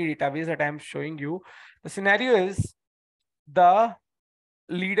company database that I am showing you. The scenario is the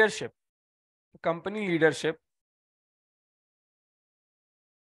leadership, company leadership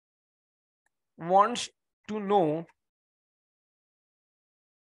wants to know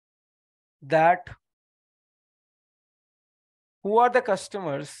that Who are the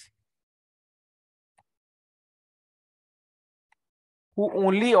customers who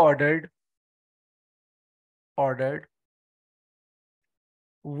only ordered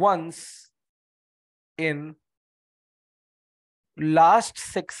once in last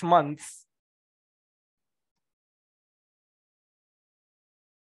 6 months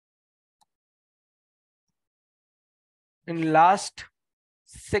in last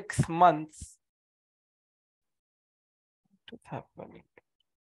 6 months? What's happening?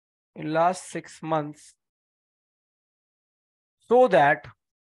 In last 6 months, so that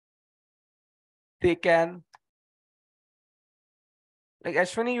they can, like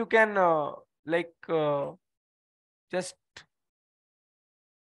Ashwini, you can just,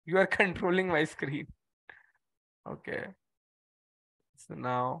 you are controlling my screen. Okay. So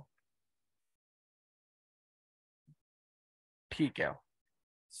now, ठीक है.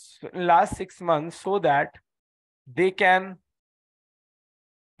 So in last 6 months, so that they can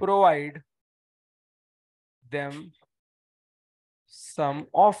provide them some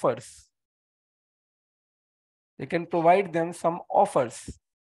offers. They can provide them some offers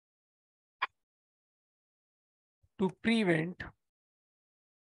to prevent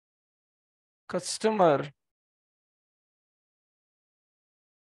customer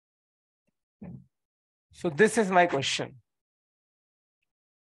so this is my question.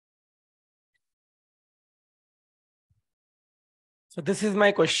 So this is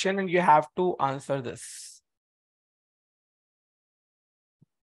my question and you have to answer this.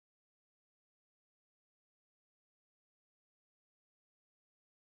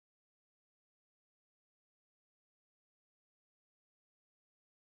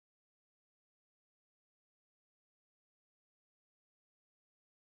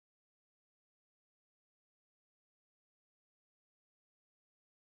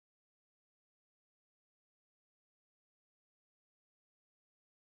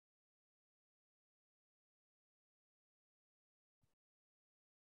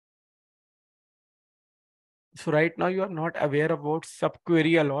 So right now you are not aware about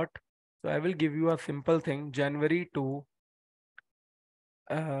subquery a lot. So I will give you a simple thing, January to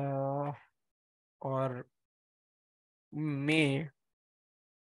or May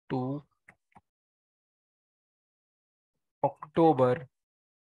to October.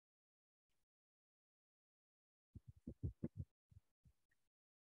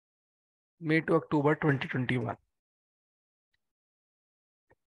 May to October 2021.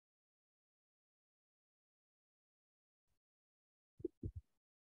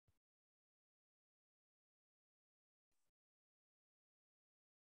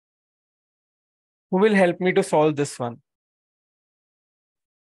 Who will help me to solve this one?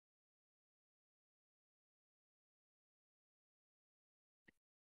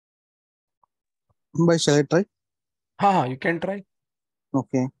 Shall I try? You can try.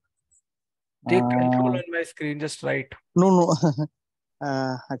 Okay. Take control on my screen, just write. No.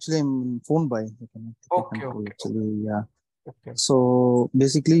 Actually, I'm in phone by. I cannot take Okay, control, okay. actually, yeah. Okay. So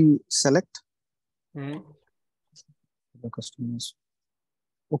basically, select Hmm. the customers.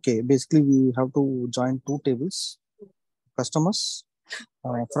 Okay, basically we have to join two tables. Customers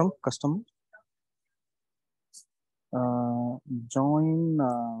from customer. Join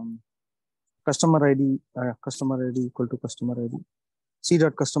customer ID equal to customer ID. C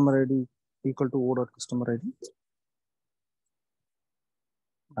dot customer ID equal to O dot customer ID.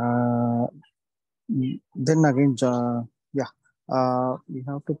 Then again, we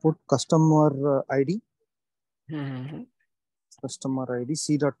have to put customer ID. Mm-hmm. Customer ID,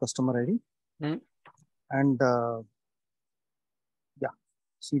 C dot customer ID. Hmm. And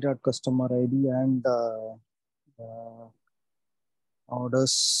C dot customer ID and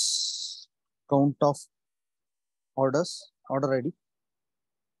orders, count of orders, order ID,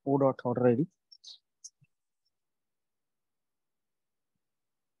 O dot order ID.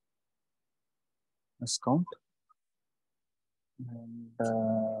 Let's count. And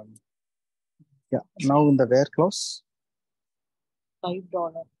now in the where clause.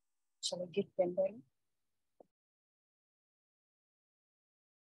 $5. Shall I get $10?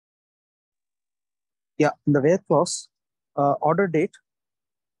 Yeah, in the where clause, order date.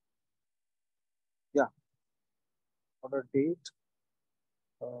 Yeah, order date.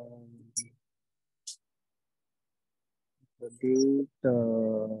 The date,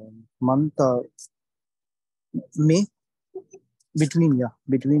 month, May, between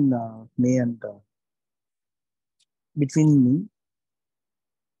May and between May.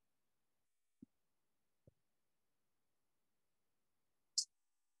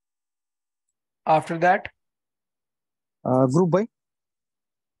 After that, Group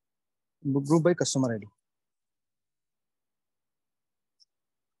by customer ID.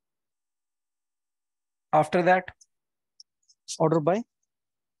 After that, Order by.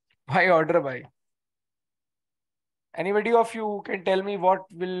 order by. Anybody of you can tell me what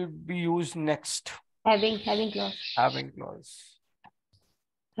will be used next? Having clause. Having clause.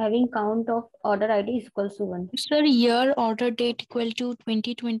 Having count of order ID is equals to 1. Sir, year order date equal to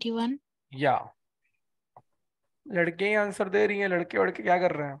 2021. Yeah. लड़के ही answer दे रही हैं, लड़के वड़के क्या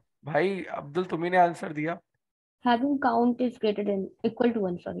कर रहे हैं? भाई अब्दुल तुम्ही ने आंसर दिया. Having count is greater than equal to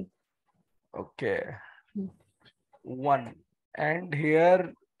 1, sorry. Okay. 1. And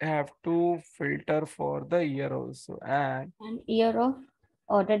here I have to filter for the year also. And year of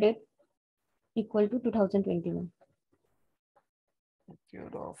order date equal to 2021. Year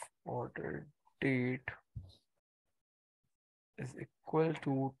of order date is equal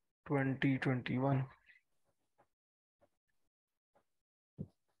to 2021.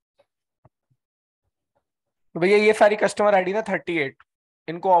 तो भैया ये सारी customer ID ना 38,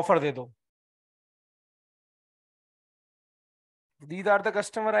 इनको offer दे दो. These are the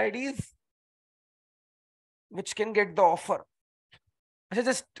customer IDs which can get the offer. I should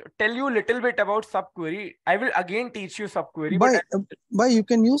just tell you a little bit about subquery. I will again teach you subquery. By you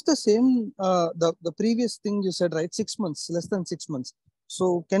can use the same the previous thing you said, right? 6 months, less than 6 months.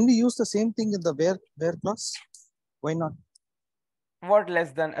 So can we use the same thing in the where clause? Why not? What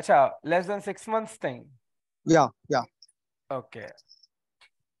less than? Acha, less than 6 months thing. Yeah. Okay.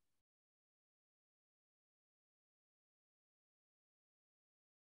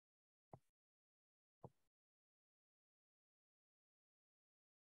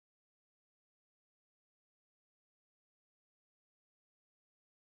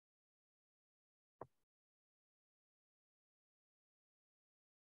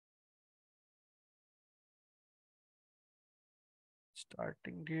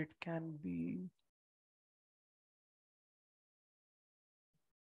 Starting date can be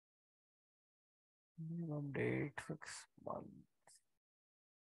minimum date 6 months.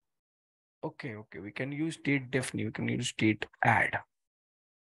 Okay, we can use date definitely. We can use date add.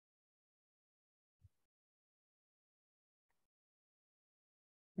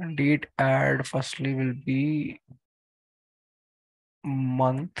 And date add firstly will be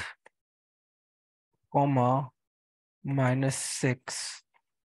month, comma, -6,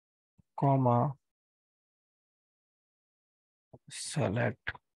 comma,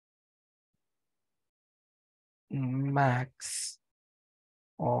 select max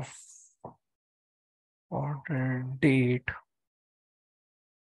of order date,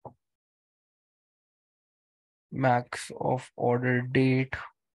 max of order date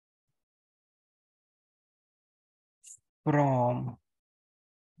from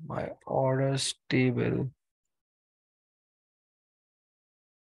my orders table.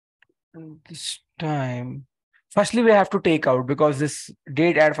 And this time, firstly, we have to take out because this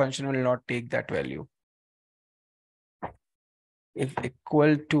date add function will not take that value. If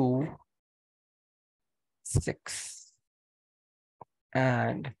equal to 6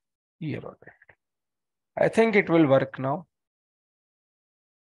 and year order. I think it will work now.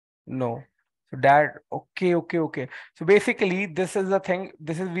 No. So that, okay. So basically, this is the thing.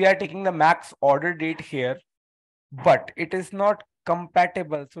 We are taking the max order date here, but it is not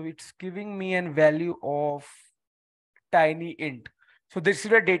compatible. So it's giving me a value of tiny int. So this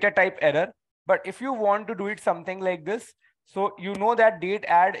is a data type error. But if you want to do it something like this, so you know that date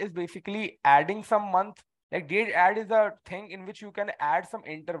add is basically adding some month. Like date add is a thing in which you can add some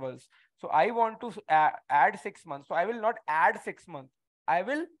intervals. So I want to add 6 months. So I will not add 6 months. I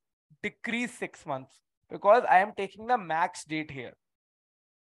will decrease 6 months because I am taking the max date here.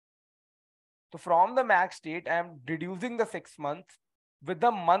 So from the max date, I am reducing the 6 months with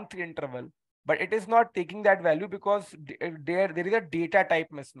the month interval, but it is not taking that value because there is a data type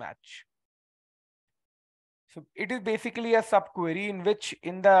mismatch. So it is basically a subquery in which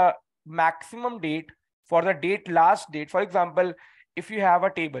in the maximum date for the last date, for example, if you have a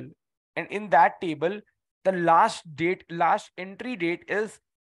table and in that table, the last entry date is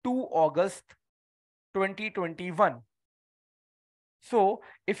 2 August 2021. So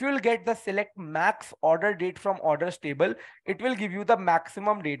if you will get the select max order date from orders table, it will give you the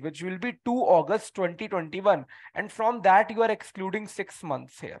maximum date, which will be 2 August 2021. And from that, you are excluding 6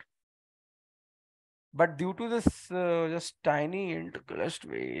 months here. But due to this just tiny int, just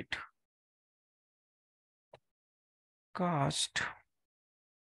wait. Cast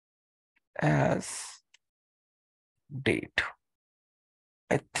as date.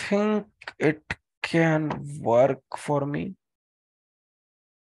 I think it can work for me.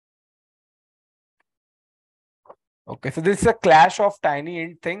 Okay, so this is a clash of tiny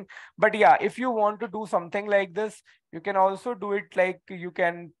int thing. But yeah, if you want to do something like this, you can also do it like you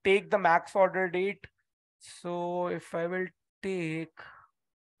can take the max order date So if I will take,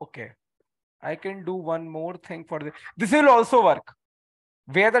 okay, I can do one more thing for this. This will also work.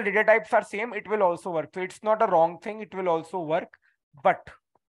 Where the data types are same, it will also work. So it's not a wrong thing. It will also work, but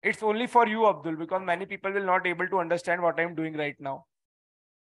it's only for you, Abdul, because many people will not able to understand what I'm doing right now.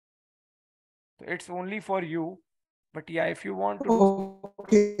 So it's only for you. But yeah, if you want to do.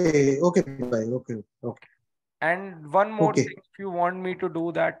 Okay, bye. Okay. And one more Okay. thing, if you want me to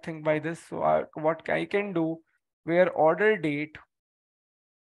do that thing by this, so what I can do, where order date.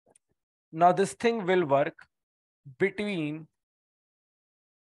 Now this thing will work between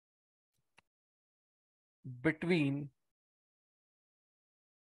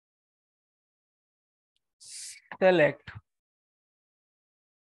select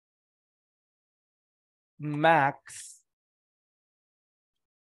max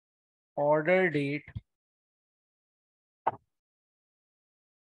order date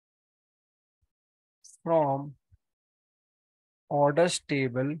from orders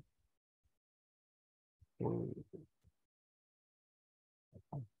table.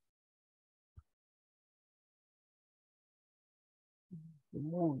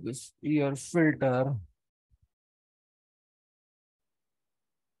 Remove this year filter.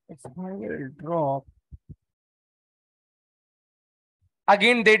 If I will drop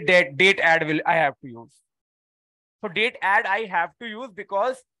again, date add will I have to use. So date add I have to use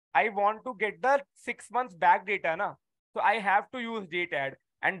because I want to get the 6 months back data, na. So I have to use date add,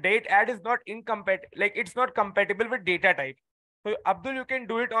 and date add is not incompatible, like it's not compatible with data type. So Abdul, you can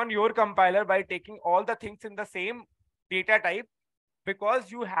do it on your compiler by taking all the things in the same data type, because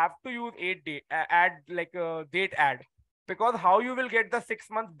you have to use date add, because how you will get the 6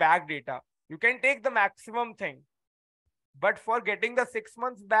 months back data? You can take the maximum thing, but for getting the 6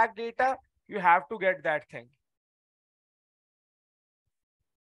 months back data, you have to get that thing.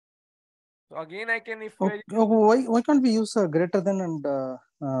 So again, I can, if Okay. Why can't we use greater than and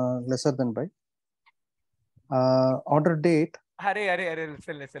lesser than by order date?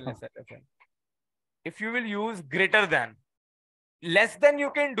 Listen. If you will use greater than, less than you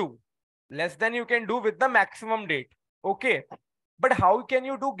can do with the maximum date. Okay, but how can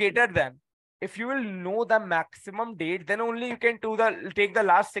you do greater than? If you will know the maximum date, then only you can take the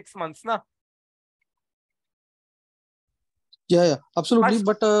last 6 months, na. Yeah, absolutely.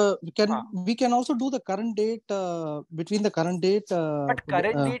 First, But we can also do the current date between the current date. But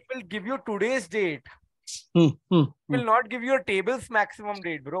current date will give you today's date. Will not give you a table's maximum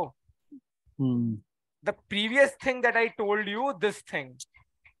date, bro. The previous thing that I told you, this thing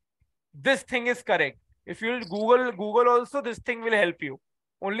is correct. If you Google also, this thing will help you.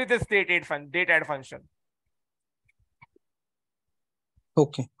 Only this date add function.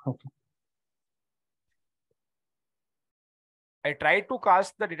 Okay. I tried to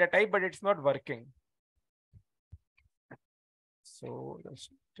cast the data type, but it's not working. So let's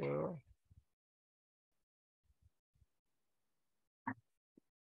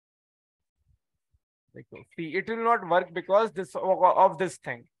see, it will not work because of this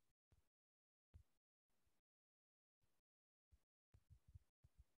thing.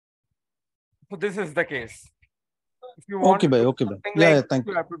 So this is the case. If you want something like this,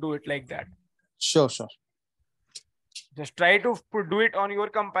 you have to do it like that. Sure. Just try to do it on your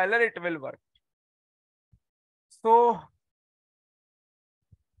compiler, it will work. So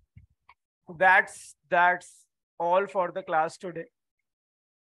that's all for the class today.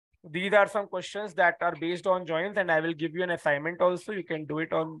 These are some questions that are based on joins, and I will give you an assignment also. You can do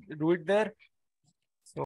it there.